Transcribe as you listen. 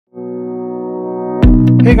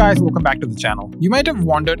Hey guys, welcome back to the channel. You might have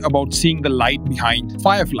wondered about seeing the light behind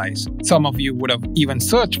fireflies. Some of you would have even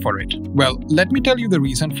searched for it. Well, let me tell you the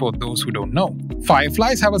reason for those who don't know.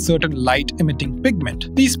 Fireflies have a certain light-emitting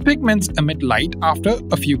pigment. These pigments emit light after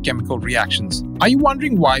a few chemical reactions. Are you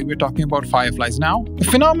wondering why we're talking about fireflies now? The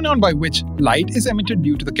phenomenon by which light is emitted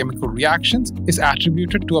due to the chemical reactions is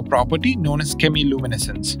attributed to a property known as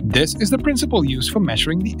chemiluminescence. This is the principle used for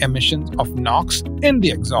measuring the emissions of NOx in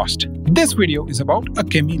the exhaust. This video is about a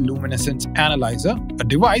Chemiluminescence Analyzer, a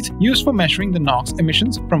device used for measuring the NOx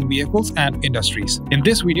emissions from vehicles and industries. In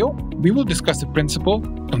this video, we will discuss the principle,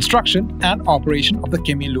 construction, and operation of the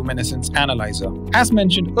Chemiluminescence Analyzer. As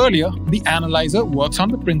mentioned earlier, the analyzer works on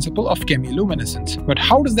the principle of chemiluminescence. But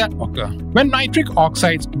how does that occur? When nitric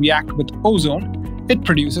oxides react with ozone, it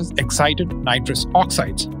produces excited nitrous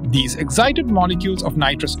oxides. These excited molecules of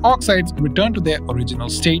nitrous oxides return to their original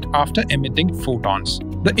state after emitting photons.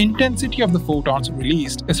 The intensity of the photons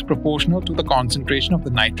released is proportional to the concentration of the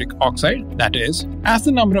nitric oxide. That is, as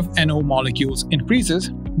the number of NO molecules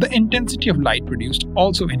increases, the intensity of light produced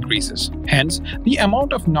also increases. Hence, the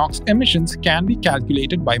amount of NOx emissions can be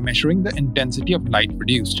calculated by measuring the intensity of light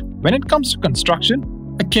produced. When it comes to construction,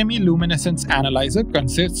 a chemiluminescence analyzer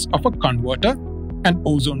consists of a converter, an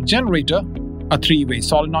ozone generator, a three-way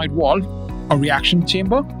solenoid valve, a reaction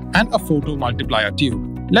chamber, and a photomultiplier tube.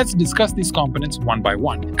 Let's discuss these components one by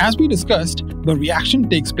one. As we discussed, the reaction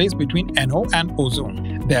takes place between NO and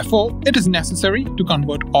ozone. Therefore, it is necessary to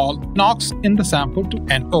convert all NOx in the sample to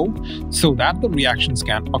NO so that the reactions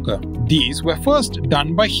can occur. These were first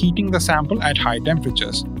done by heating the sample at high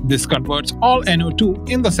temperatures. This converts all NO2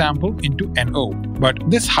 in the sample into NO. But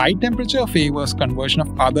this high temperature favors conversion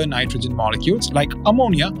of other nitrogen molecules like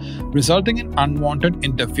ammonia, resulting in unwanted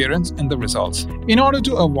interference in the results. In order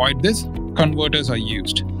to avoid this, converters are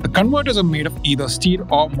used. The converters are made of either steel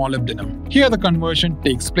or molybdenum. Here the conversion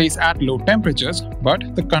takes place at low temperatures,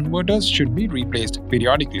 but the converters should be replaced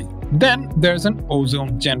periodically. Then there's an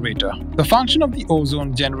ozone generator. The function of the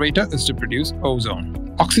ozone generator is to produce ozone.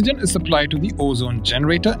 Oxygen is supplied to the ozone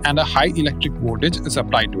generator and a high electric voltage is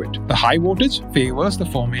applied to it. The high voltage favors the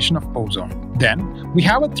formation of ozone. Then we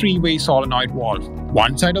have a three-way solenoid valve.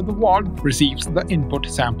 One side of the valve receives the input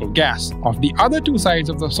sample gas. Of the other two sides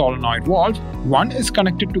of the solenoid valve, one is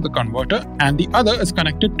connected to the converter and the other is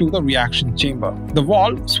connected to the reaction chamber. The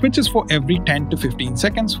valve switches for every 10 to 15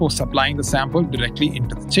 seconds for supplying the sample directly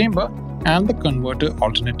into the chamber and the converter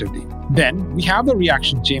alternatively. Then we have the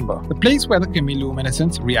reaction chamber, the place where the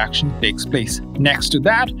chemiluminescence reaction takes place. Next to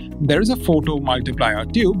that, there is a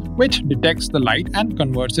photomultiplier tube which detects the light and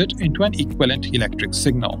converts it into an equivalent electric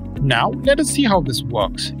signal. Now let us see how this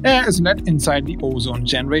works. Air is let inside the ozone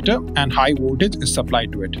generator and high voltage is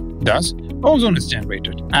supplied to it. Thus, ozone is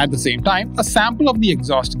generated. At the same time, a sample of the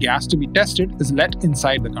exhaust gas to be tested is let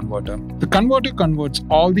inside the converter. The converter converts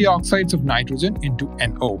all the oxides of nitrogen into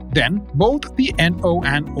NO. Then, both the NO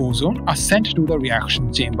and ozone are sent to the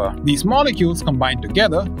reaction chamber. These molecules combine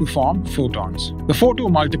together to form photons. The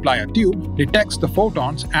photomultiplier tube detects the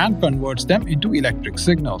photons and converts them into electric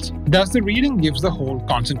signals. Thus, the reading gives the whole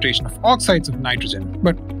concentration of oxides of nitrogen.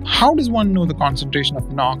 But how does one know the concentration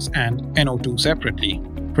of NOx and NO2 separately?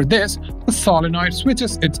 For this, the solenoid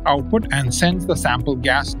switches its output and sends the sample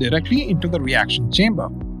gas directly into the reaction chamber.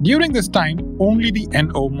 During this time, only the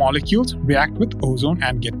NO molecules react with ozone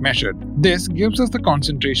and get measured. This gives us the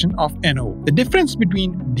concentration of NO. The difference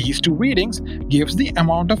between these two readings gives the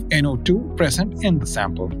amount of NO2 present in the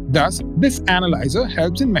sample. Thus, this analyzer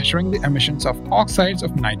helps in measuring the emissions of oxides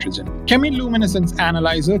of nitrogen. Chemiluminescence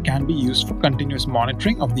analyzer can be used for continuous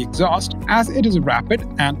monitoring of the exhaust as it is rapid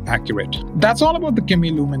and accurate. That's all about the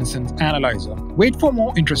Chemiluminescence analyzer. Wait for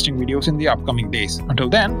more interesting videos in the upcoming days. Until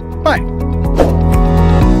then, bye!